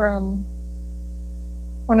from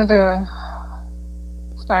one of the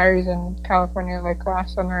fires in California, like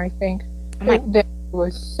last summer, I think. It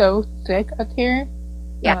was so thick up here.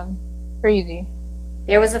 Yeah. Crazy.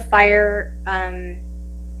 There was a fire, I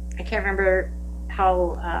can't remember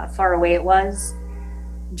how far away it was.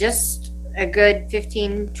 Just a good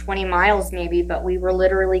 15, 20 miles maybe, but we were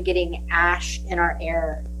literally getting ash in our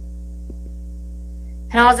air.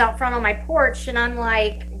 And I was out front on my porch, and I'm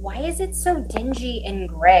like, why is it so dingy and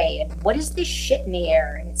gray? And what is this shit in the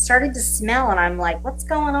air? And it started to smell, and I'm like, what's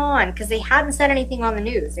going on? Because they hadn't said anything on the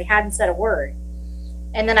news. They hadn't said a word.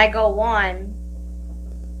 And then I go on,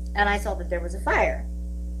 and I saw that there was a fire.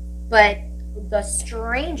 But the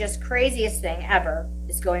strangest, craziest thing ever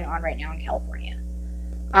is going on right now in California.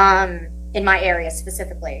 In my area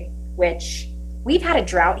specifically, which we've had a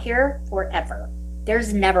drought here forever.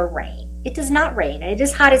 There's never rain. It does not rain, and it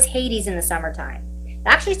is hot as Hades in the summertime. It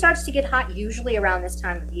actually starts to get hot usually around this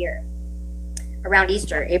time of year. Around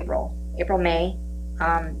Easter, April, May,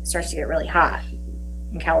 starts to get really hot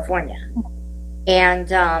in California.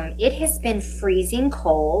 And it has been freezing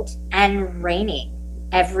cold and raining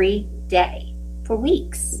every day for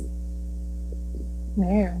weeks.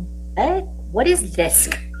 Man. What is this?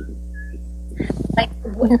 Like,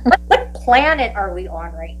 what planet are we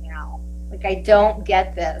on right now? Like, I don't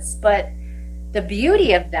get this. But the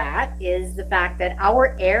beauty of that is the fact that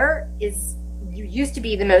our air used to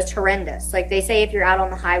be the most horrendous. Like, they say if you're out on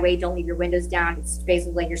the highway, don't leave your windows down. It's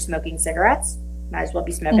basically like you're smoking cigarettes. Might as well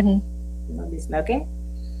be smoking. Mm-hmm. You know, be smoking,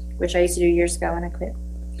 which I used to do years ago and I quit.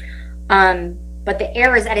 But the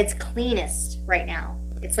air is at its cleanest right now.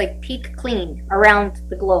 It's like peak clean around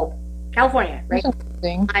the globe. California, right?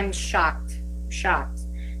 I'm shocked.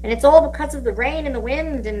 And it's all because of the rain and the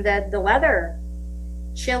wind and the weather.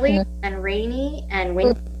 Chilly and rainy and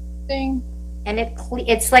windy. And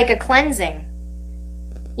it's like a cleansing.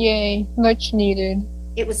 Yay, much needed.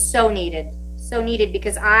 It was so needed. So needed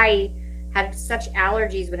because I have such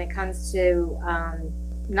allergies when it comes to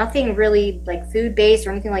nothing really like food-based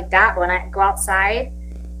or anything like that. When I go outside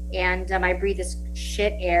and I breathe this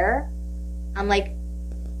shit air, I'm like,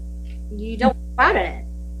 you don't go out in it.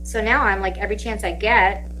 So now I'm like, every chance I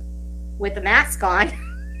get, with a mask on.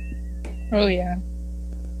 Oh yeah.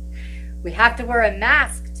 We have to wear a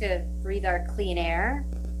mask to breathe our clean air.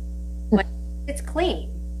 But it's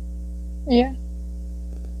clean. Yeah.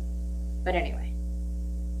 But anyway.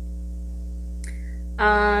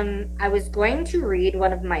 I was going to read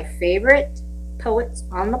one of my favorite poets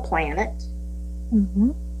on the planet.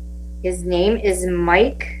 Mm-hmm. His name is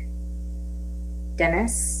Mike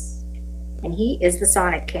Dennis, and he is the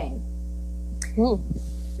Sonic King. Ooh.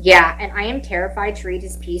 Yeah, and I am terrified to read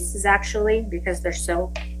his pieces, actually, because they're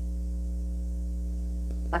so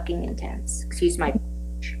fucking intense. Excuse my...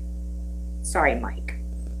 Sorry, Mike.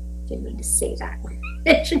 Didn't mean to say that.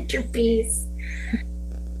 Mentioned your piece.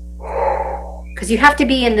 Because you have to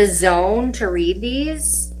be in the zone to read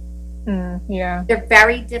these. Yeah. They're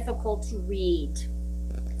very difficult to read.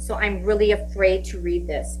 So I'm really afraid to read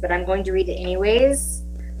this, but I'm going to read it anyways.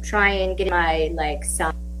 Try and get in my, like,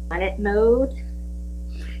 sonnet mode.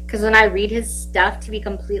 Because when I read his stuff, to be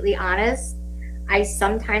completely honest, I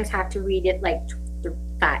sometimes have to read it, like,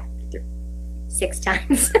 6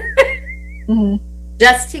 times. Mm-hmm.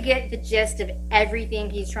 Just to get the gist of everything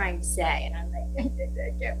he's trying to say. And I'm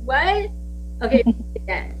like, what? Okay,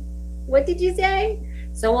 again. What did you say?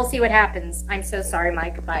 So we'll see what happens. I'm so sorry,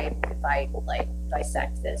 Mike, if I like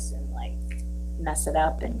dissect this and like mess it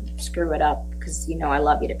up and screw it up, because you know I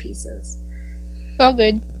love you to pieces. So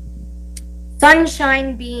good.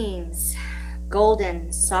 Sunshine beams,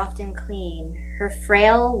 golden, soft and clean, her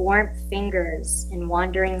frail warmth fingers in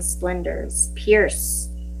wandering splendors pierce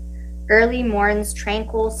early morn's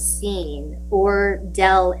tranquil scene, o'er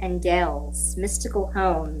dell and dales, mystical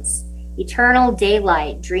homes, eternal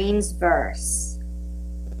daylight dreams verse.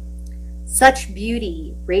 Such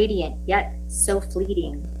beauty, radiant yet so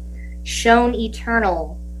fleeting, shone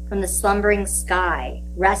eternal from the slumbering sky,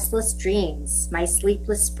 restless dreams, my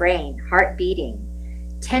sleepless brain, heart beating,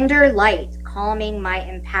 tender light calming my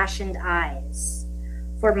impassioned eyes.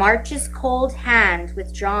 For March's cold hand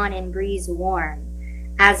withdrawn in breeze warm,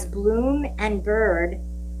 as bloom and bird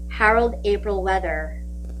herald April weather,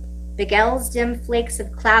 beguiles dim flakes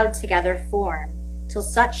of cloud together form, till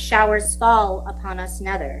such showers fall upon us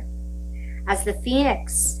nether. As the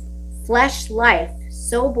phoenix, flesh life,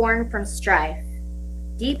 so born from strife,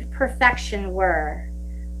 deep perfection were,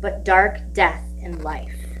 but dark death in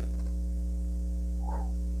life.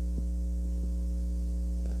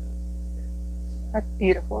 That's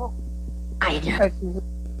beautiful. I know.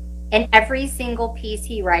 And every single piece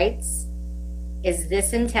he writes is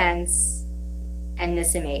this intense and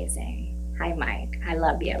this amazing. Hi, Mike. I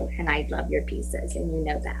love you, and I love your pieces, and you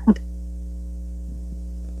know that.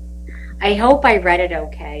 I hope I read it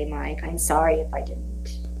okay, Mike. I'm sorry if I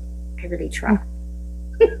didn't. I really tried.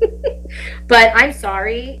 But I'm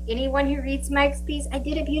sorry. Anyone who reads Mike's piece, I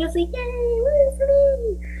did it beautifully. Yay! Woo for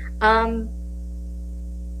me!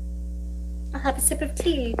 I'll have a sip of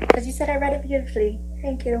tea because you said I read it beautifully.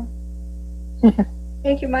 Thank you.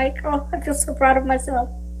 Thank you, Mike. Oh, I feel so proud of myself.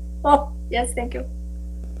 Oh, yes, thank you.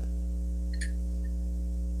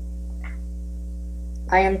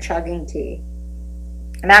 I am chugging tea.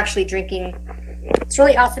 I'm actually drinking, it's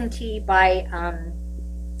really awesome tea by,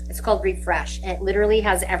 it's called Refresh. And it literally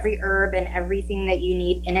has every herb and everything that you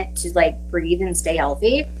need in it to like breathe and stay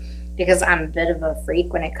healthy. Because I'm a bit of a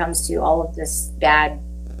freak when it comes to all of this bad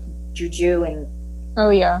juju and...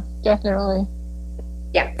 Oh yeah, definitely.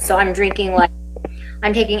 Yeah, so I'm drinking like,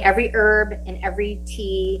 I'm taking every herb and every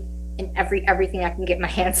tea and everything I can get my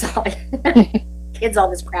hands on. Kids all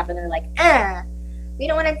this crap and they're like, we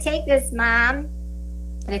don't want to take this, Mom.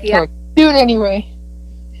 And if you do it anyway.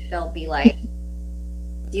 They'll be like,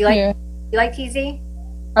 do you like TZ?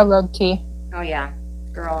 I love tea. Oh yeah,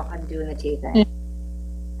 girl, I'm doing the tea thing.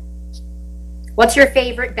 What's your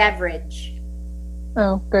favorite beverage?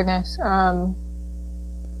 Oh goodness.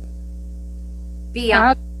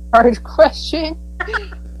 Beyond. Hard question.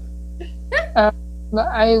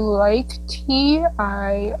 I like tea.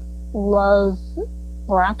 I love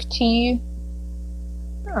black tea.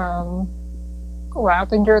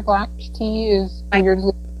 Lavender black tea is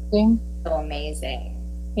weirdly amazing. So amazing.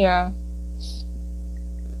 Yeah.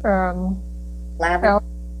 Lavender. I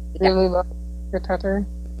really love your tether.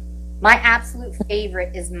 My absolute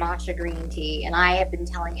favorite is matcha green tea, and I have been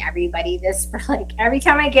telling everybody this for like every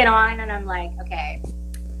time I get on, and I'm like, okay,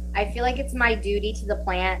 I feel like it's my duty to the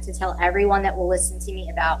plant to tell everyone that will listen to me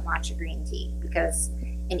about matcha green tea, because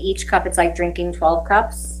in each cup it's like drinking 12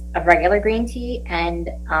 cups of regular green tea, and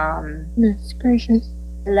That's gracious.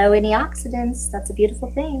 low antioxidants. That's a beautiful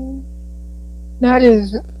thing. That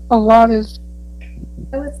is a lot of...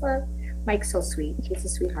 Oh, it's love. Mike's so sweet. He's a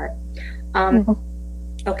sweetheart. Mhm.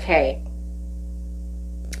 Okay.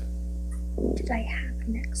 did I have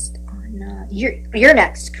next on? You're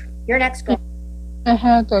next. You're next. Go. I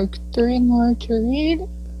had like 3 more to read,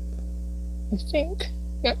 I think.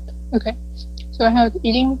 Yep. Okay. So I have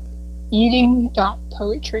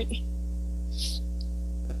eating.poetry.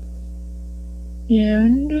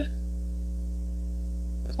 And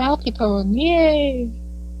Salty poem. Yay!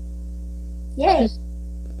 Yay!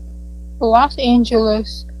 Los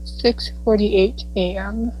Angeles, 6:48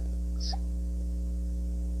 a.m.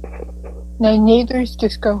 My neighbor's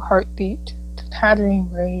disco heartbeat, the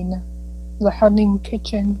pattering rain, the humming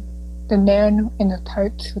kitchen, the man in the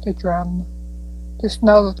tights with a drum, the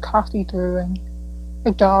smell of coffee brewing,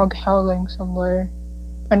 a dog howling somewhere,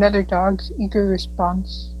 another dog's eager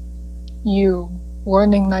response. You,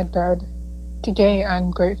 warming my bed. Today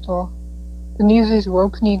I'm grateful. The muses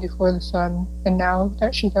woke me before the sun, and now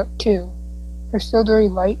that she's up too, her silvery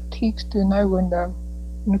light peeks through my window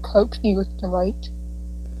and cloaks me with delight.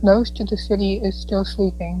 Most of the city is still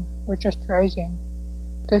sleeping, or just rising.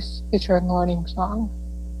 This is her morning song.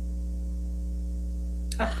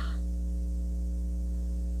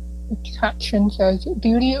 The caption says,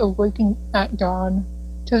 "Beauty of waking at dawn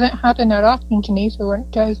doesn't happen that often to me, so when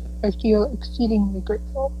it does, I feel exceedingly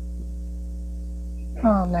grateful."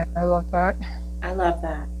 Oh man, I love that. I love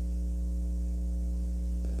that.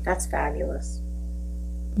 That's fabulous.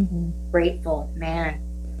 Mm-hmm. Grateful, man.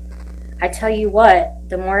 I tell you what,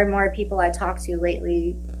 the more and more people I talk to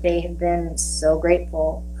lately, they have been so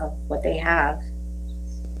grateful of what they have.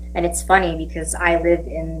 And it's funny because I live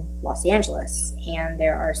in Los Angeles, and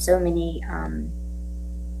there are so many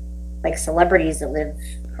like celebrities that live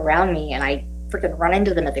around me, and I freaking run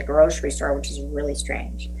into them at the grocery store, which is really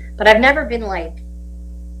strange. But I've never been like,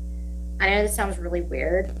 I know this sounds really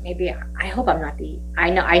weird. Maybe I hope I'm not the.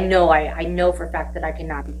 I know for a fact that I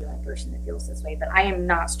cannot be the only person that feels this way. But I am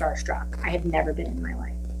not starstruck. I have never been in my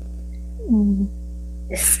life.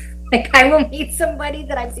 It's like I will meet somebody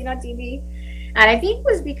that I've seen on TV, and I think it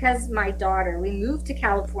was because my daughter. We moved to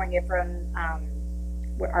California from our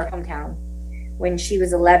hometown when she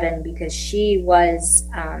was 11 because she was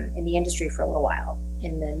in the industry for a little while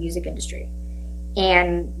in the music industry.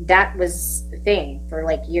 And that was the thing for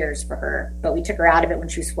like years for her. But we took her out of it when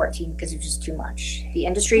she was 14 because it was just too much. The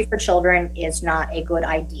industry for children is not a good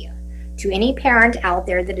idea. To any parent out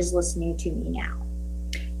there that is listening to me now,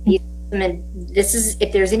 this is,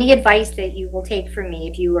 if there's any advice that you will take from me,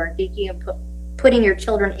 if you are thinking of putting your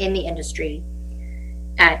children in the industry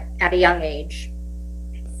at a young age,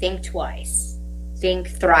 think twice, think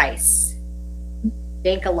thrice,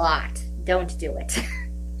 think a lot. Don't do it.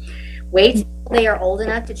 Wait until they are old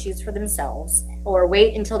enough to choose for themselves, or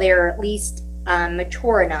wait until they are at least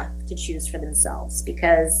mature enough to choose for themselves.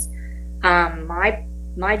 Because my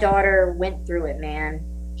daughter went through it, man,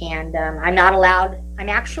 and I'm not allowed.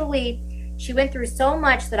 She went through so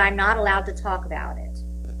much that I'm not allowed to talk about it.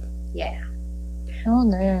 Yeah. Oh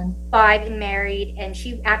man. 5 and married, and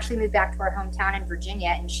she actually moved back to our hometown in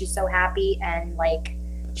Virginia, and she's so happy, and like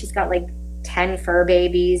she's got like 10 fur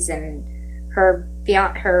babies, and her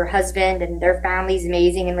husband and their family's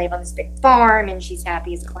amazing and live on this big farm, and she's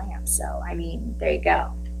happy as a clam. So I mean, there you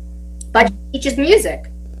go. But she teaches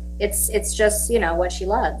music. It's just, you know, what she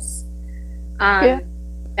loves.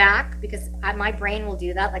 Back, because my brain will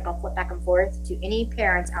do that. Like I'll flip back and forth to any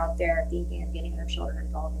parents out there thinking of getting their children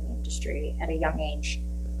involved in the industry at a young age.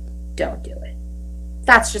 Don't do it.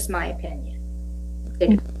 That's just my opinion.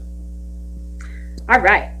 All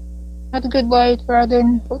right. Have a good life,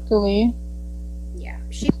 Robin. Hopefully. Yeah,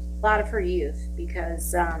 she a lot of her youth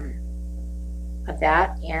because of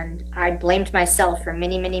that, and I blamed myself for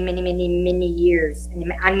many years,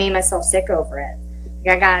 and I made myself sick over it.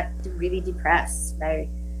 Like I got really depressed. I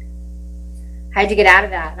had to get out of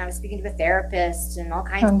that, and I was speaking to a therapist and all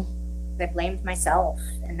kinds of. I blamed myself,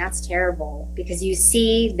 and that's terrible because you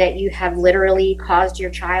see that you have literally caused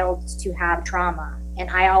your child to have trauma.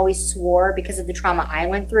 And I always swore, because of the trauma I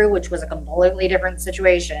went through, which was a completely different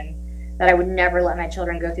situation, that I would never let my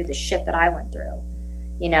children go through the shit that I went through.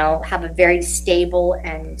 You know, have a very stable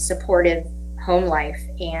and supportive home life.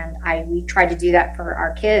 And we tried to do that for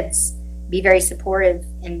our kids, be very supportive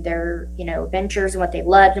in their, you know, ventures and what they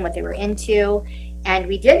loved and what they were into. And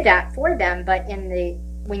we did that for them. But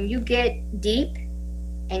when you get deep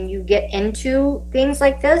and you get into things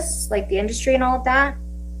like this, like the industry and all of that,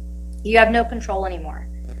 you have no control anymore.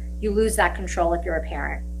 You lose that control if you're a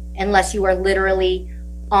parent, unless you are literally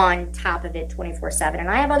on top of it 24/7. And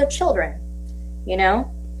I have other children, you know,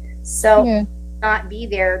 so not be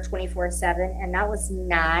there 24/7, and that was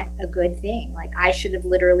not a good thing. Like I should have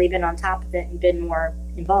literally been on top of it and been more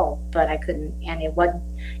involved, but I couldn't. And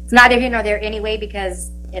it's not here nor there anyway,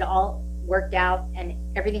 because worked out, and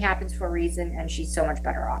everything happens for a reason, and she's so much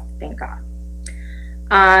better off, thank God.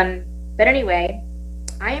 But anyway,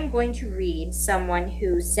 I am going to read someone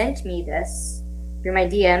who sent me this through my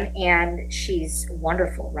DM, and she's a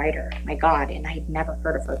wonderful writer, my God, and I had never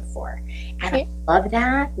heard of her before. And I love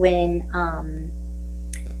that when,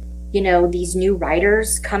 these new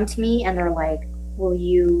writers come to me and they're like, will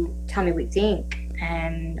you tell me what you think?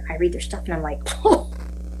 And I read their stuff and I'm like, oh,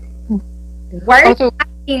 why are you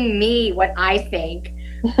asking me what I think?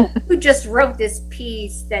 Who just wrote this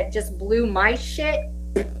piece that just blew my shit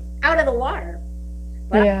out of the water?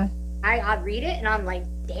 But yeah. I read it and I'm like,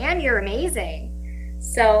 damn, you're amazing.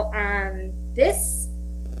 So this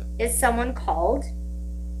is someone called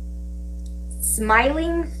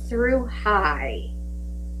Smiling Through High.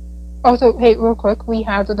 Also, hey, real quick, we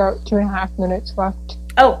have about 2.5 minutes left.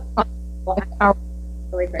 Oh,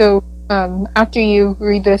 so after you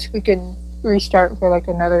read this, we can restart for like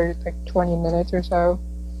another 20 minutes or so.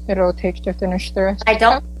 It'll take to finish the rest. I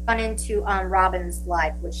don't run into Robin's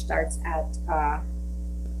live, which starts at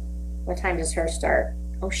what time does her start?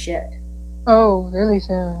 Oh shit. Oh, really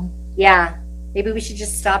soon. Yeah. Maybe we should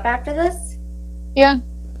just stop after this? Yeah.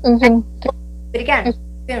 But again,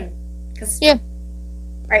 soon. Yeah.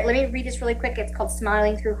 All right, let me read this really quick. It's called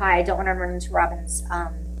Smiling Through High. I don't want to run into Robin's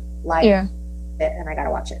live. Yeah. And I got to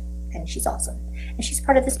watch it. And she's awesome. And she's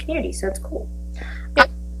part of this community, so it's cool. Yeah.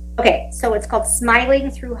 Okay, so it's called Smiling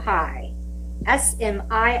Through High.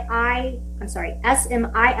 Smiling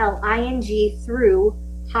through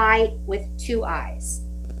high with 2 eyes.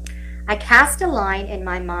 I cast a line in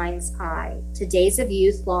my mind's eye to days of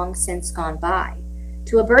youth long since gone by,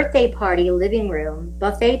 to a birthday party living room,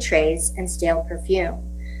 buffet trays, and stale perfume,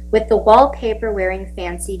 with the wallpaper wearing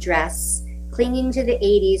fancy dress, clinging to the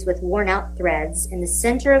 80s with worn-out threads. In the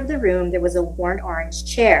center of the room there was a worn orange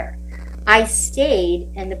chair. I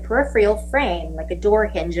stayed in the peripheral frame like a door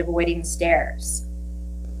hinge avoiding stairs.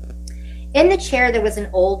 In the chair there was an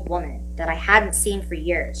old woman that I hadn't seen for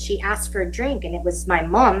years. She asked for a drink, and it was my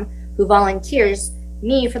mom who volunteers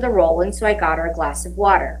me for the role, and so I got her a glass of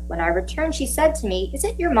water. When I returned, she said to me, "Is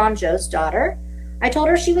it your mom Joe's daughter?" I told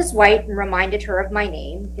her she was white and reminded her of my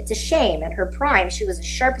name. It's a shame. In her prime, she was as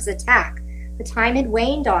sharp as a tack. The time had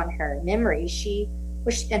waned on her. Her memory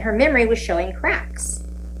was showing cracks.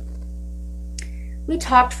 We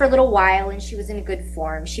talked for a little while, and she was in a good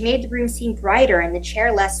form. She made the room seem brighter and the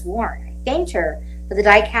chair less worn. I thanked her for the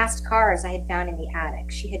die-cast cars I had found in the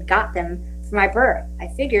attic. She had got them for my birth. I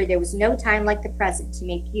figured there was no time like the present to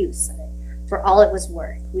make use of it for all it was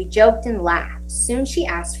worth. We joked and laughed. Soon she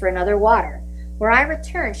asked for another water. Where I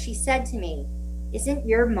returned, she said to me, "Isn't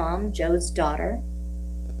your mom Joe's daughter?"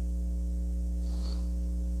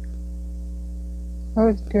 That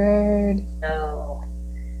was good. Oh,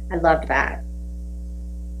 I loved that.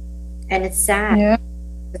 And it's sad. Yeah.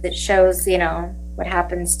 Because it shows, what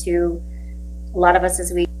happens to a lot of us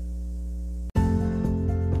as we...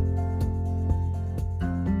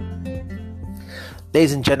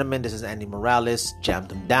 Ladies and gentlemen, this is Andy Morales, Jam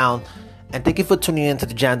Them Down, and thank you for tuning in to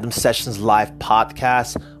the Jam Them Sessions live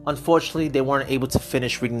podcast. Unfortunately, they weren't able to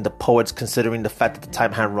finish reading the poets considering the fact that the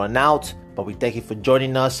time had run out, but we thank you for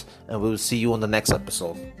joining us, and we will see you on the next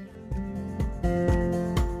episode.